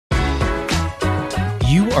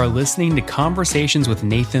are listening to Conversations with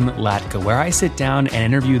Nathan Latka, where I sit down and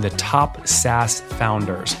interview the top SaaS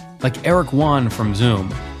founders, like Eric Wan from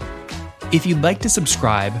Zoom. If you'd like to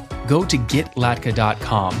subscribe, go to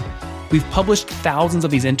getlatka.com. We've published thousands of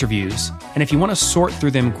these interviews, and if you want to sort through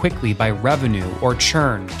them quickly by revenue or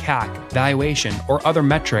churn, CAC, valuation, or other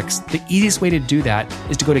metrics, the easiest way to do that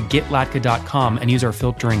is to go to getlatka.com and use our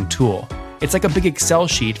filtering tool. It's like a big Excel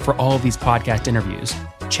sheet for all of these podcast interviews.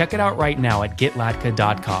 Check it out right now at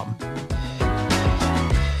getlatka.com.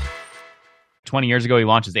 20 years ago, he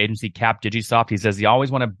launched his agency, Cap Digisoft. He says he always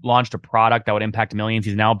wanted to launch a product that would impact millions.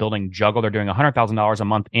 He's now building Juggle. They're doing $100,000 a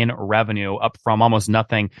month in revenue, up from almost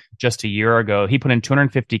nothing just a year ago. He put in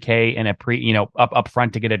 $250K in a up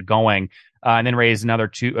front to get it going, and then raised another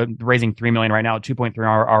raising $3 million right now. 2.3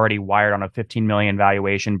 are already wired on a $15 million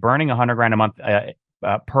valuation, burning $100,000 a month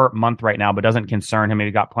per month right now, but doesn't concern him.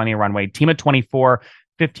 He's got plenty of runway. Team of 24,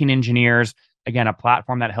 15 engineers. Again, a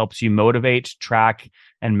platform that helps you motivate, track,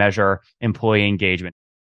 and measure employee engagement.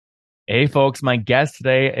 Hey, folks, my guest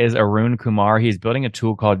today is Arun Kumar. He's building a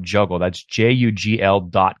tool called Juggle. That's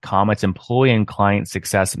JUGL.com. It's employee and client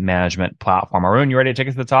success management platform. Arun, you ready to take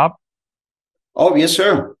us to the top? Oh, yes,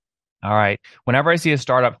 sir. All right. Whenever I see a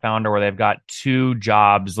startup founder where they've got 2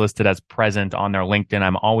 jobs listed as present on their LinkedIn,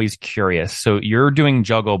 I'm always curious. So you're doing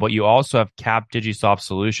Juggle, but you also have Cap Digisoft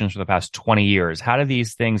Solutions for the past 20 years. How do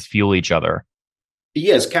these things fuel each other?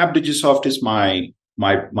 Yes, Cap Digisoft is my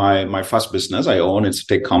first business. I own it's a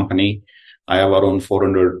tech company. I have around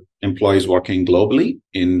 400 employees working globally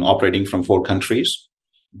in operating from 4 countries.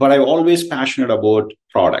 But I'm always passionate about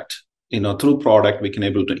product. Through product, we can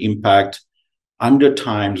able to impact 100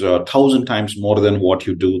 times or 1,000 times more than what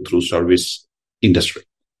you do through service industry.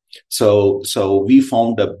 So we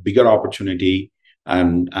found a bigger opportunity,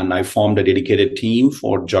 and I formed a dedicated team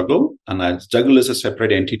for Juggle. And Juggle is a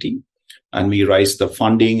separate entity, and we raised the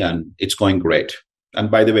funding, and it's going great. And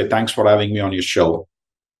by the way, thanks for having me on your show.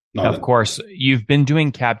 Of course. You've been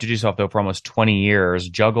doing Cap Digisoft, though, for almost 20 years.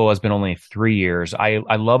 Juggle has been only 3 years.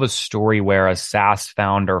 I love a story where a SaaS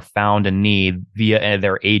founder found a need via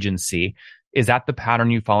their agency. Is that the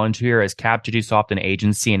pattern you fall into here? Is Cap Digisoft an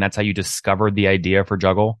agency, and that's how you discovered the idea for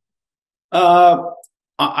Juggle?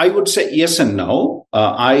 I would say yes and no.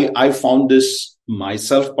 I found this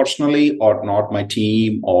myself personally, or not my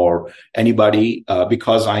team or anybody,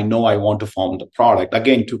 because I know I want to form the product.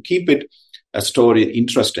 Again, to keep it a story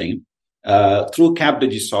interesting, through Cap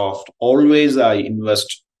Digisoft, always I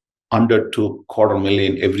invest under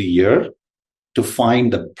 $250,000 every year to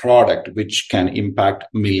find the product which can impact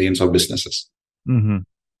millions of businesses. Mm-hmm.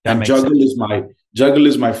 And Juggle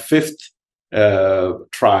is my 5th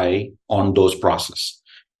try on those process.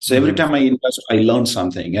 So every time I invest, I learn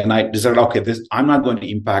something, and I decided, okay, I'm not going to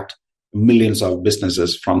impact millions of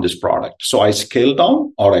businesses from this product. So I scale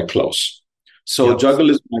down or I close. So Juggle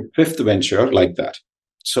is my 5th venture like that.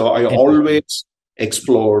 So I always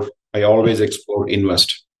explore,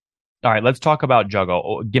 invest. All right, let's talk about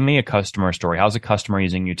Juggle. Give me a customer story. How's a customer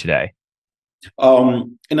using you today?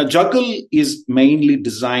 Juggle is mainly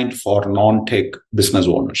designed for non-tech business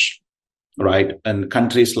owners, right? And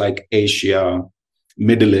countries like Asia,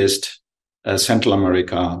 Middle East, Central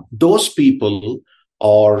America, those people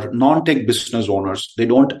are non-tech business owners. They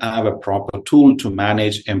don't have a proper tool to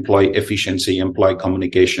manage employee efficiency, employee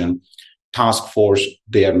communication, task force.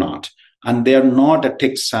 They are not. And they are not a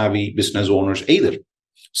tech-savvy business owners either.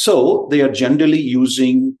 So they are generally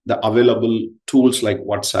using the available tools like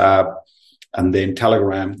WhatsApp and then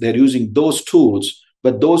Telegram. They're using those tools,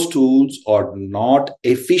 but those tools are not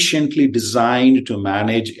efficiently designed to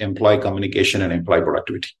manage employee communication and employee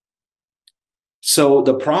productivity. So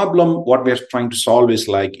the problem, what we're trying to solve is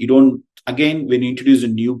when you introduce a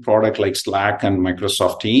new product like Slack and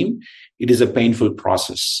Microsoft Teams, it is a painful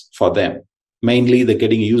process for them. Mainly they're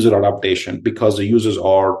getting user adaptation because the users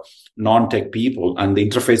are non-tech people and the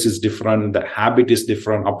interface is different, the habit is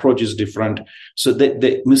different, approach is different. So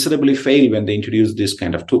they miserably fail when they introduce these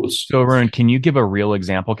kind of tools. So Arun, can you give a real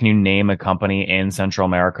example? Can you name a company in Central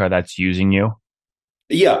America that's using you?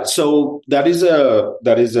 Yeah, so that is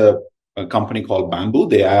a company called Bamboo.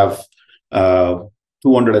 They have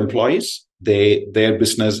 200 employees. Their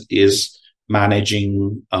business is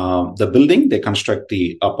managing the building. They construct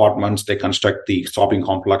the apartments, they construct the shopping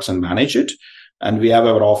complex and manage it. And we have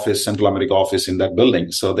our office, Central America office in that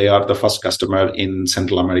building. So they are the first customer in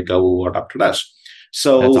Central America who adopted us.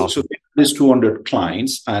 So, awesome. So there's 200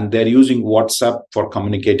 clients and they're using WhatsApp for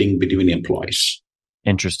communicating between employees.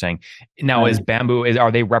 Interesting. Now, is Bamboo,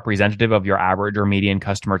 are they representative of your average or median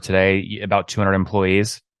customer today, about 200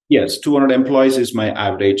 employees? Yes, 200 employees is my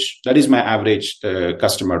average. That is my average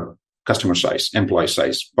customer customer size, employee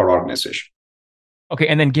size per organization. Okay,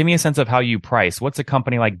 and then give me a sense of how you price. What's a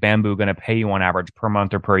company like Bamboo going to pay you on average per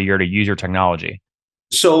month or per year to use your technology?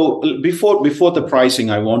 So before the pricing,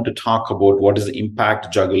 I want to talk about what is the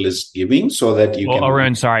impact Juggle is giving so that you can...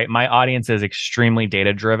 Arun, sorry. My audience is extremely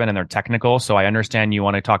data-driven and they're technical, so I understand you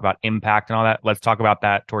want to talk about impact and all that. Let's talk about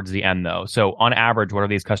that towards the end, though. So on average, what are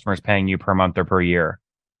these customers paying you per month or per year?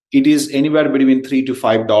 It is anywhere between $3 to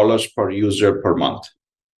 $5 per user per month.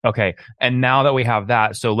 Okay. And now that we have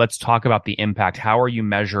that, so let's talk about the impact. How are you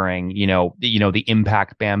measuring, the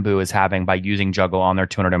impact Bamboo is having by using Juggle on their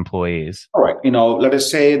 200 employees? All right. Let us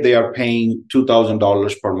say they are paying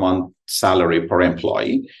 $2,000 per month salary per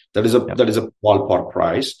employee. That is a ballpark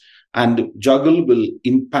price. And Juggle will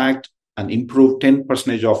impact and improve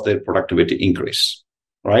 10% of their productivity increase,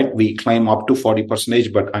 right? We claim up to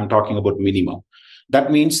 40%, but I'm talking about minimum.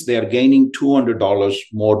 That means they are gaining $200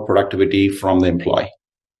 more productivity from the employee.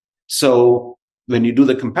 So when you do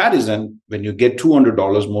the comparison, when you get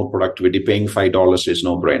 $200 more productivity, paying $5 is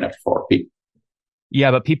no brainer for people.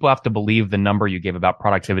 Yeah, but people have to believe the number you gave about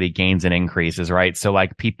productivity gains and increases, right? So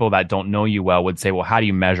like people that don't know you well would say, well, how do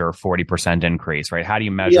you measure a 40% increase, right? How do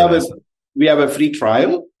you measure this? We have a free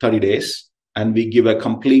trial, 30 days, and we give a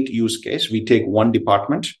complete use case. We take one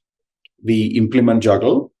department, we implement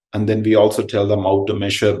Juggle, and then we also tell them how to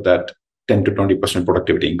measure that 10 to 20%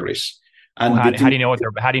 productivity increase. And how do you know what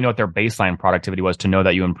their baseline productivity was to know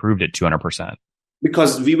that you improved it 200%?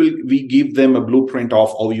 Because we give them a blueprint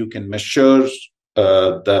of how you can measure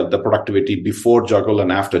the productivity before Juggle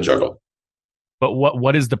and after Juggle. But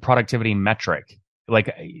what is the productivity metric?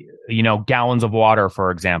 Like, gallons of water,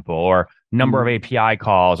 for example, or number of API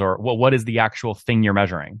calls, or what is the actual thing you're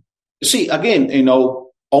measuring? See, again,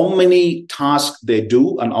 how many tasks they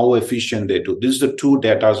do and how efficient they do. These are the two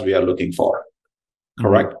data we are looking for.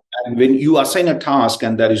 Correct. And when you assign a task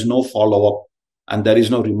and there is no follow-up and there is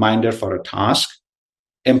no reminder for a task,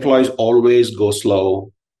 employees always go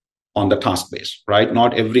slow on the task base, right?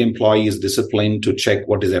 Not every employee is disciplined to check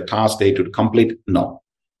what is their task they to complete. No.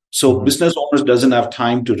 So business owners doesn't have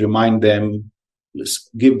time to remind them,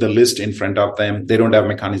 give the list in front of them. They don't have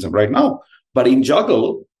mechanism right now. But in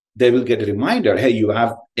Juggle, they will get a reminder, hey, you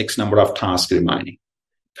have X number of tasks remaining.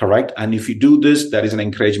 Correct. And if you do this, there is an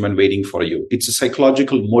encouragement waiting for you. It's a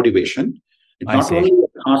psychological motivation. It's not only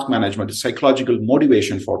task management, it's psychological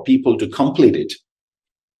motivation for people to complete it.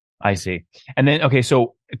 I see. And then, okay,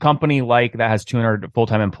 so a company like that has 200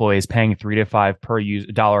 full-time employees paying $3 to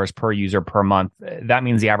 $5 per user per month. That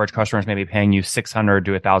means the average customer is maybe paying you $600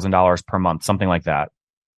 to $1,000 per month, something like that.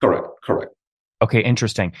 Correct. Okay,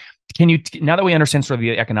 interesting. Can you, now that we understand sort of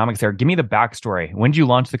the economics there, give me the backstory. When did you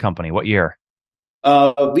launch the company? What year?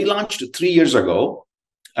 We launched 3 years ago.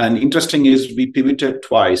 And interesting is we pivoted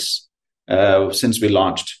twice since we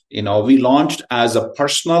launched. We launched as a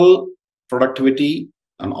personal productivity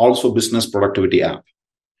and also business productivity app.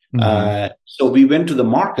 So we went to the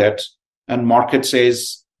market and market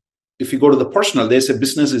says, if you go to the personal, they say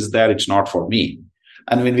business is there, it's not for me.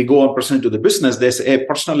 And when we go on personal to the business, they say, hey,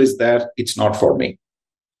 personal is there, it's not for me.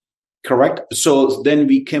 Correct. So then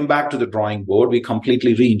we came back to the drawing board. We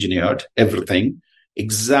completely re-engineered everything,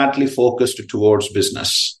 exactly focused towards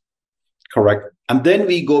business. Correct. And then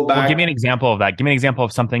we go back. Well, give me an example of that. Give me an example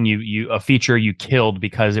of something a feature you killed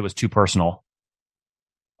because it was too personal.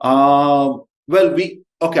 We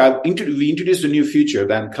introduced a new feature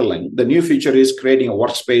than killing. The new feature is creating a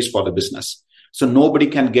workspace for the business. So nobody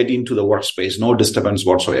can get into the workspace, no disturbance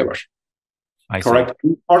whatsoever. Correct.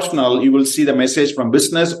 In personal, you will see the message from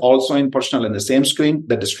business, also in personal in the same screen,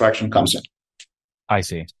 the distraction comes in. I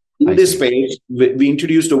see. In this page, we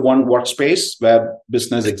introduced a one workspace where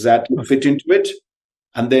business exactly fit into it,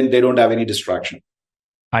 and then they don't have any distraction.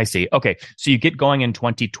 I see. Okay. So you get going in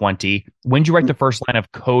 2020. When did you write the first line of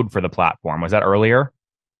code for the platform? Was that earlier?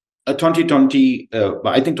 2020,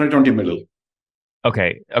 I think 2020 middle.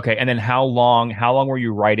 Okay. And then how long were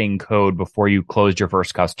you writing code before you closed your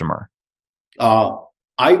first customer?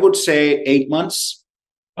 I would say 8 months.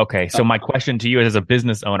 Okay. So my question to you is, as a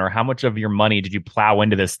business owner, how much of your money did you plow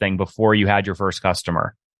into this thing before you had your first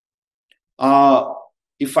customer?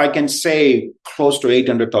 If I can say close to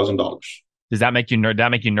 $800,000. Does that make you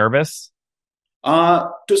nervous?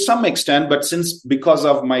 To some extent, but because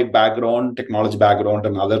of my background, technology background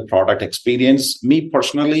and other product experience, me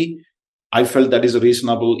personally, I felt that is a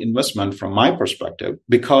reasonable investment from my perspective,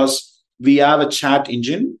 because we have a chat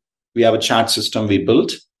engine, we have a chat system we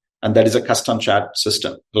built, and that is a custom chat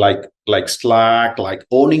system, like Slack, like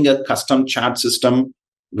owning a custom chat system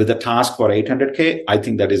with a task for $800K. I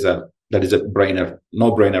think that is a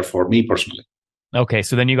no brainer for me personally. Okay,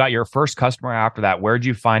 so then you got your first customer after that. Where'd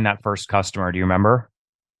you find that first customer? Do you remember?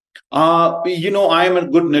 I am a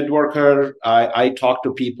good networker. I talk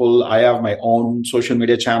to people. I have my own social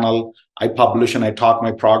media channel. I publish and I talk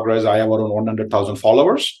my progress. I have around 100,000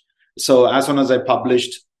 followers. So as soon as I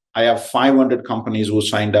published, I have 500 companies who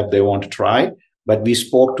signed up. They want to try, but we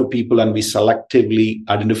spoke to people and we selectively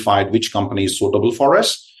identified which company is suitable for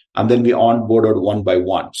us. And then we onboarded one by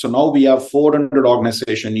one. So now we have 400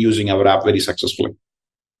 organizations using our app very successfully.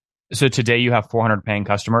 So today you have 400 paying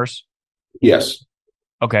customers? Yes.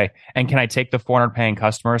 Okay. And can I take the 400 paying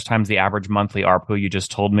customers times the average monthly ARPU you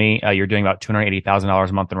just told me? You're doing about $280,000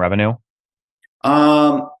 a month in revenue?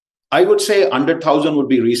 I would say 100,000 would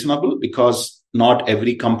be reasonable because not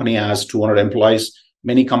every company has 200 employees.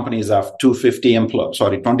 Many companies have 250 employees,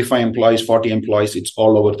 25 employees, 40 employees. It's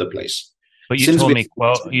all over the place. But you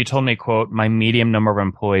told me, quote, my medium number of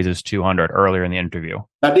employees is 200 earlier in the interview.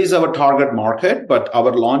 That is our target market, but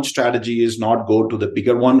our launch strategy is not go to the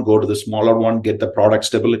bigger one, go to the smaller one, get the product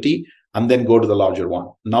stability, and then go to the larger one.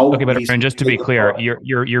 Now, okay, but just to be clear,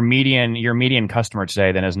 your median customer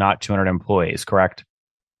today then is not 200 employees, correct?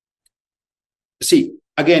 See,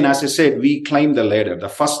 again, as I said, we claimed the ladder. The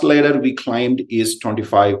first ladder we claimed is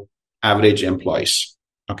 25 average employees.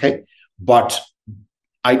 Okay, but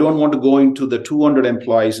I don't want to go into the 200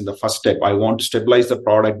 employees in the first step. I want to stabilize the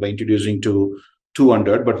product by introducing to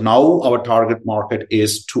 200. But now our target market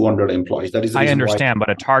is 200 employees. That is the reason I understand,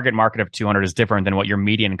 but a target market of 200 is different than what your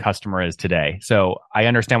median customer is today. So I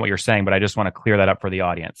understand what you're saying, but I just want to clear that up for the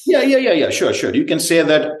audience. Yeah. Sure. You can say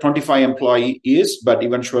that 25 employee is, but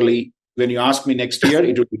eventually, when you ask me next year,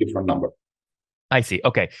 it will be a different number. I see.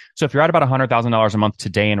 Okay. So if you're at about $100,000 a month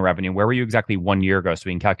today in revenue, where were you exactly 1 year ago so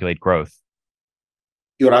we can calculate growth?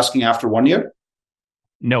 You're asking after 1 year?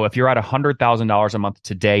 No, if you're at $100,000 a month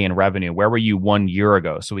today in revenue, where were you 1 year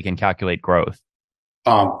ago so we can calculate growth?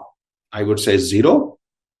 I would say zero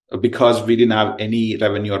because we didn't have any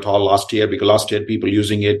revenue at all last year because last year people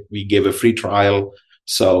using it, we gave a free trial.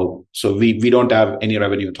 So we don't have any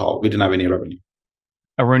revenue at all. We didn't have any revenue.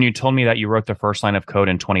 Arun, you told me that you wrote the first line of code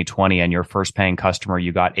in 2020 and your first paying customer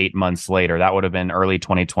you got 8 months later. That would have been early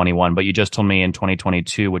 2021. But you just told me in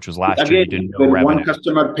 2022, which was last year, you didn't know revenue. When one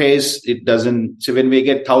customer pays, it doesn't. So when we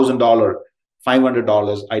get $1,000,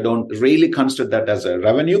 $500, I don't really consider that as a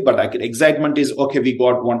revenue. But excitement is, okay, we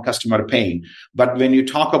got one customer paying. But when you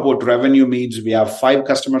talk about revenue means we have 5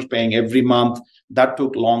 customers paying every month. That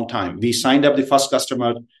took a long time. We signed up the first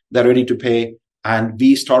customer. They're ready to pay. And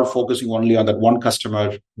we start focusing only on that one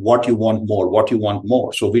customer, what you want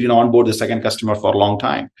more. So we didn't onboard the second customer for a long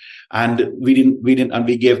time. And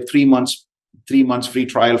we gave 3 months free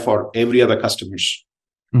trial for every other customers.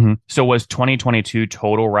 Mm-hmm. So was 2022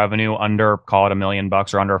 total revenue under, call it $1 million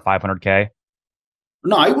or under 500K?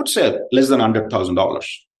 No, I would say less than $100,000.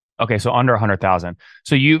 Okay, so under 100,000.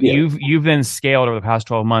 So you've then scaled over the past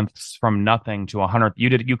 12 months from nothing to 100.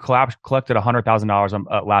 You collected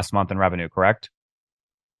 $100,000 last month in revenue, correct?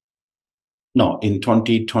 No, in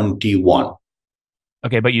 2021.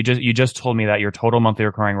 Okay, but you just told me that your total monthly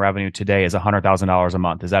recurring revenue today is $100,000 a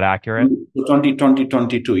month. Is that accurate?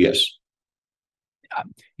 2022, yes.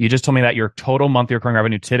 You just told me that your total monthly recurring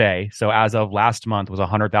revenue today, so as of last month, was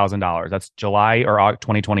 $100,000. That's July or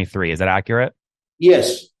 2023. Is that accurate?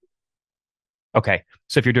 Yes. Okay.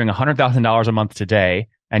 So if you're doing $100,000 a month today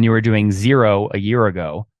and you were doing zero a year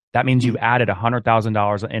ago, that means you've added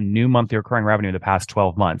 $100,000 in new monthly recurring revenue in the past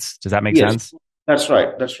 12 months. Does that make sense? That's right.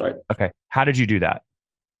 Okay. How did you do that?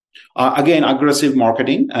 Again, aggressive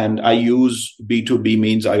marketing. And I use B2B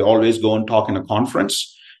means I always go and talk in a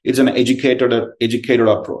conference. It's an educated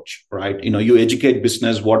approach, right? You educate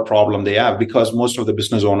business what problem they have because most of the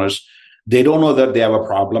business owners, they don't know that they have a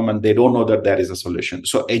problem and they don't know that there is a solution.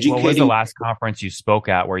 So educating. What was the last conference you spoke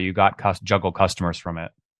at where you got Juggle customers from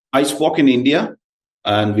it? I spoke in India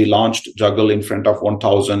and we launched Juggle in front of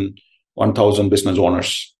 1,000 business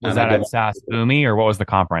owners. Was that at SaaS Boomi or what was the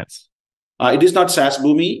conference? It is not SaaS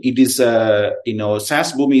Boomi. It is,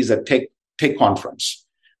 SaaS Boomi is a tech conference.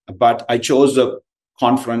 But I chose a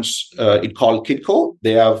conference, it called Kitco.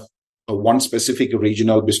 They have one specific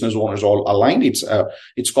regional business owners all aligned. It's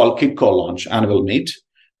called Kitco Launch Annual Meet.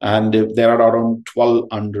 And there are around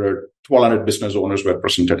 1,200 business owners were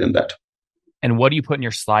presented in that. And what do you put in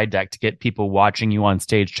your slide deck to get people watching you on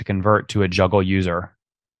stage to convert to a Juggle user?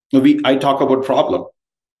 I talk about problem.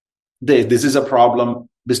 This is a problem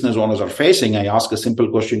business owners are facing. I ask a simple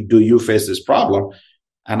question: do you face this problem?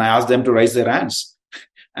 And I ask them to raise their hands.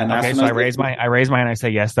 And okay, so I raise my hand and I say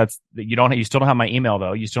yes. You still don't have my email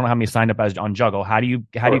though. You still don't have me signed up as on Juggle. How do you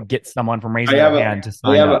get someone from raising their hand to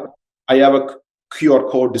sign up? I have a QR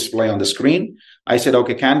code display on the screen. I said,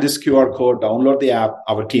 okay, can this QR code, download the app,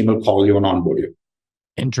 our team will call you and onboard you.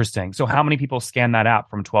 Interesting. So how many people scan that app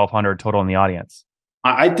from 1,200 total in the audience?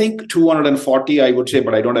 I think 240, I would say,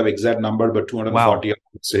 but I don't have exact number, but 240 Wow.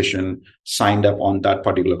 organization signed up on that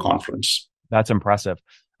particular conference. That's impressive.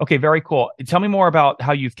 Okay, very cool. Tell me more about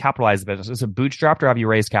how you've capitalized the business. Is it bootstrapped or have you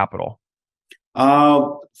raised capital?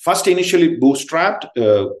 First, initially bootstrapped,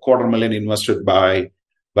 $250,000 invested by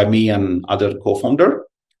me and other co-founder.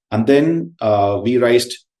 And then we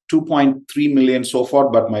raised 2.3 million so far,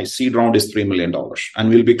 but my seed round is $3 million. And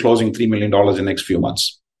we'll be closing $3 million in the next few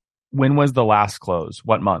months. When was the last close?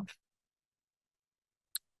 What month?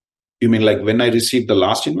 You mean like when I received the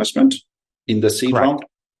last investment in the seed round?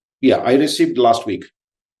 Yeah, I received last week.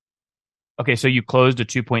 Okay, so you closed a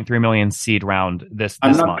 2.3 million seed round this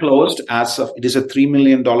I'm not month. Closed as of, it is a $3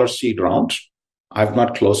 million seed round. I've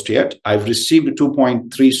not closed yet. I've received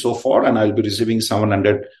 2.3 so far, and I'll be receiving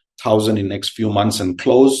 700,000 in next few months and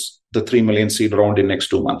close the 3 million seed round in next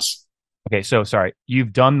 2 months. Okay, so sorry.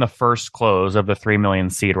 You've done the first close of the 3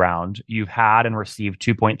 million seed round. You've had and received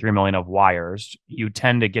 2.3 million of wires. You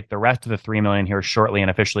tend to get the rest of the 3 million here shortly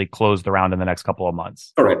and officially close the round in the next couple of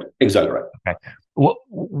months. Correct. Exactly right. Okay.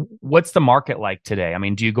 What's the market like today? I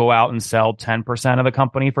mean, do you go out and sell 10% of the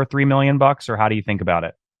company for $3 million, or how do you think about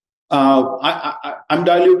it? I'm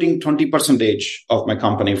diluting 20% of my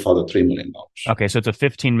company for the $3 million. Okay, so it's a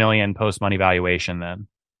 15 million post-money valuation then.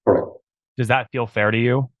 Correct. Does that feel fair to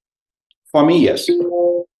you? For me, yes.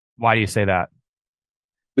 Why do you say that?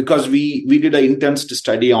 Because we did an intense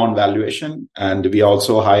study on valuation, and we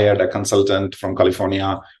also hired a consultant from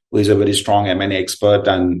California who is a very strong M&A expert,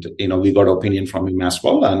 and we got opinion from him as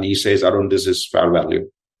well, and he says, Arun, this is fair value.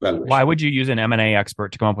 Valuation. Why would you use an M&A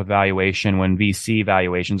expert to come up with valuation when VC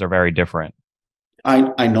valuations are very different?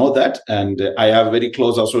 I know that, and I have very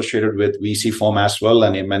close associated with VC firm as well,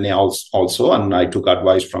 and M&A also, and I took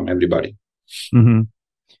advice from everybody. Mm-hmm.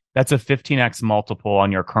 That's a 15x multiple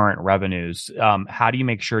on your current revenues. How do you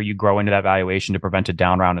make sure you grow into that valuation to prevent a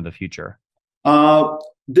down round in the future?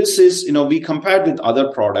 This is, we compared with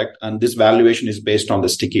other product, and this valuation is based on the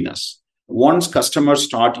stickiness. Once customers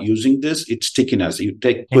start using this, it's stickiness. You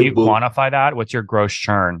take. Can you quantify that? What's your gross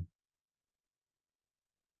churn?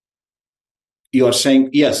 You are saying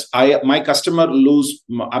yes. My customer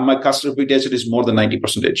retention is more than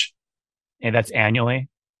 90%. And that's annually?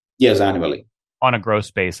 Yes, annually. On a gross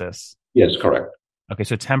basis? Yes, correct. Okay,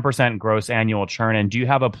 so 10% gross annual churn. And do you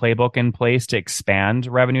have a playbook in place to expand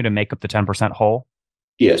revenue to make up the 10% whole?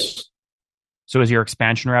 Yes. So is your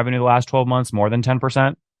expansion revenue the last 12 months more than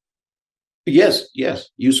 10%? Yes.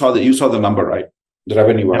 You saw the number, right? The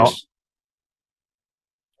revenue wise.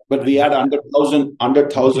 But we had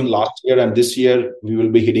 100,000 last year, and this year we will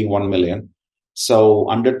be hitting 1 million. So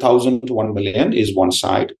 100,000 to 1 million is one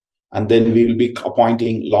side. And then we will be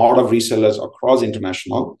appointing a lot of resellers across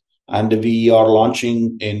international. And we are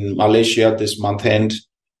launching in Malaysia this month end.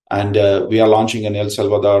 And we are launching in El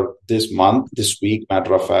Salvador this week,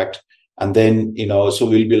 matter of fact. And then, so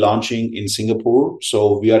we'll be launching in Singapore.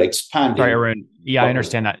 So we are expanding. Sorry, Arun. Yeah, I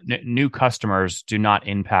understand that. New customers do not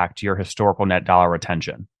impact your historical net dollar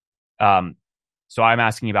retention. So I'm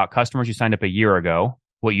asking about customers you signed up a year ago.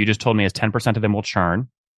 What you just told me is 10% of them will churn.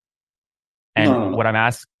 And No. what I'm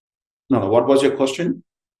asking. No. What was your question?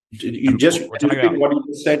 You just repeat what you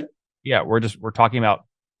just said? Yeah, we're talking about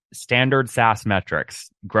standard SaaS metrics,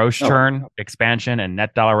 gross churn, expansion, and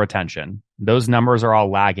net dollar retention. Those numbers are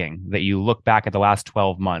all lagging that you look back at the last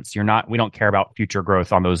 12 months. We don't care about future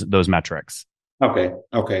growth on those metrics.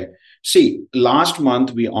 Okay. See, last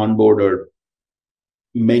month we onboarded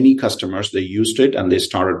many customers. They used it and they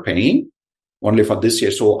started paying only for this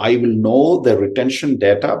year. So I will know the retention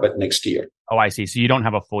data, but next year. Oh, I see. So you don't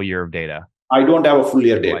have a full year of data. I don't have a full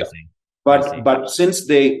year data. I see. But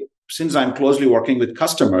since I'm closely working with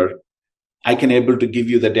customer, I can able to give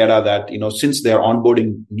you the data that, since they're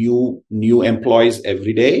onboarding new employees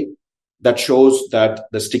every day, that shows that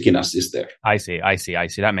the stickiness is there. I see.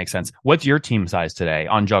 That makes sense. What's your team size today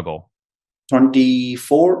on Juggle?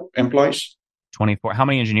 24 employees. 24. How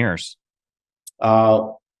many engineers?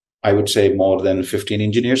 I would say more than 15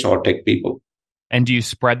 engineers or tech people. And do you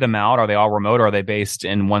spread them out? Are they all remote or are they based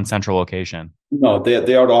in one central location? No,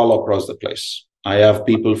 they are all across the place. I have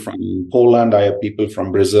people from Poland. I have people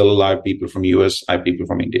from Brazil. I have people from US. I have people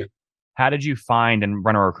from India. How did you find and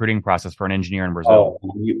run a recruiting process for an engineer in Brazil?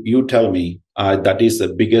 You tell me. That is the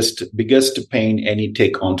biggest pain any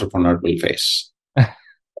tech entrepreneur will face.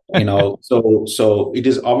 So it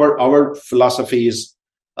is our philosophy is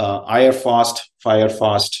hire fast, fire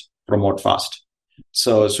fast, promote fast.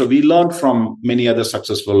 So we learned from many other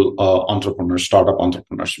successful entrepreneurs, startup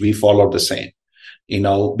entrepreneurs. We followed the same,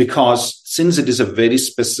 because since it is a very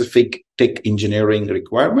specific tech engineering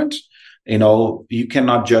requirement, you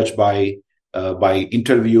cannot judge by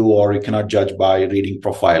interview, or you cannot judge by reading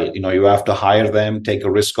profile. You have to hire them, take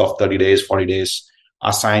a risk of 30 days, 40 days,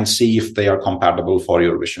 assign, see if they are compatible for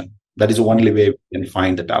your vision. That is the only way we can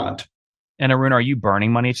find the talent. And Arun, are you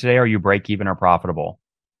burning money today? Or are you break even or profitable?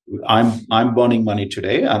 I'm burning money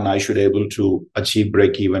today, and I should be able to achieve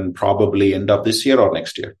break even probably end of this year or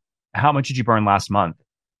next year. How much did you burn last month?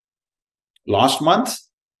 Last month,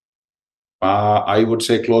 I would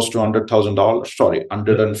say close to $100,000. Sorry,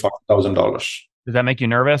 $140,000. Does that make you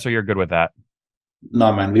nervous, or you're good with that?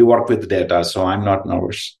 No, man, we work with data, so I'm not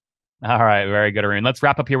nervous. All right, very good, Arun. Let's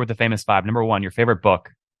wrap up here with the famous five. Number one, your favorite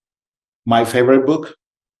book. My favorite book?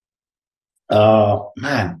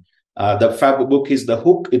 The favorite book is The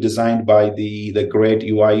Hook, designed by the great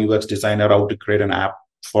UI UX designer, how to create an app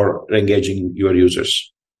for engaging your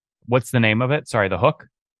users. What's the name of it? Sorry, The Hook?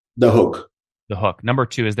 The Hook. The Hook. Number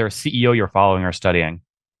two, is there a CEO you're following or studying?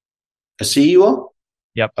 A CEO?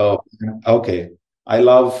 Yep. Oh, okay. I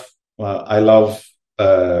love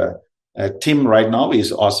Tim right now.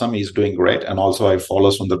 He's awesome. He's doing great. And also I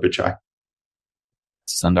follow Sundar Pichai.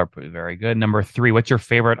 Sundar, very good. Number three, what's your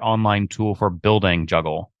favorite online tool for building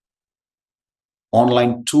Juggle?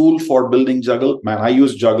 Online tool for building Juggle? Man, I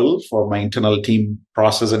use Juggle for my internal team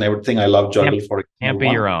process and everything. I love Juggle for Can't be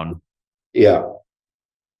your own. Yeah.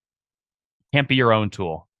 Can't be your own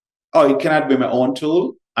tool. Oh, it cannot be my own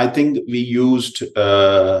tool. I think we used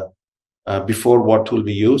before. What tool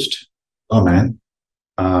we used? Oh man,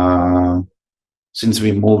 since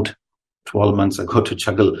we moved 12 months ago to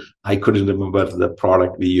Juggle, I couldn't remember the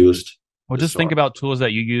product we used. Well, just think about tools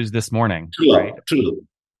that you used this morning.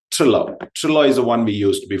 Trello is the one we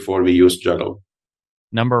used before we used Juggle.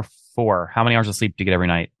 Number four, how many hours of sleep do you get every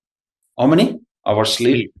night? How many hours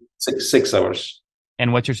sleep? 6 hours.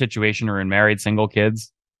 And what's your situation? Are you married, single,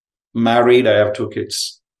 kids? Married. I have 2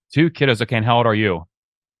 kids. 2 kiddos. Okay, and how old are you?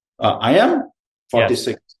 I am 46.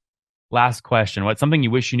 Yes. Last question. What's something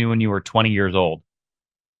you wish you knew when you were 20 years old?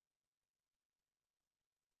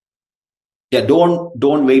 Yeah,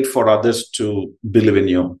 don't wait for others to believe in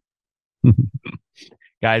you.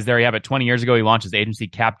 Guys, there you have it. 20 years ago, he launched his agency,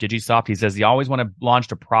 Cap Digisoft. He says he always wanted to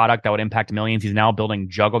launch a product that would impact millions. He's now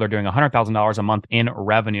building Juggle. They're doing $100,000 a month in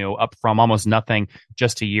revenue, up from almost nothing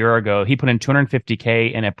just a year ago. He put in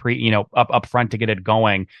 $250K in a up front to get it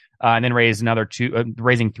going, and then raised another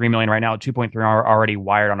raising $3 million right now. 2.3 are already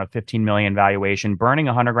wired on a $15 million valuation, burning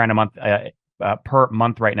 $100,000 a month per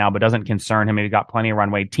month right now, but doesn't concern him. He's got plenty of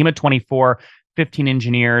runway. Team of 24, 15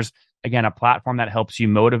 engineers. Again, a platform that helps you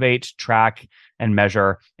motivate, track, and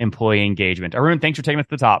measure employee engagement. Arun, thanks for taking us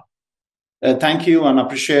to the top. Thank you, and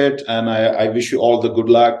appreciate. And I wish you all the good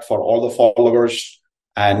luck for all the followers.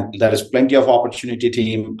 And there is plenty of opportunity,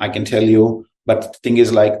 team, I can tell you. But the thing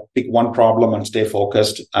is, pick one problem and stay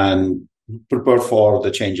focused and prepare for the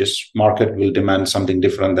changes. Market will demand something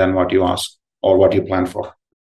different than what you ask or what you plan for.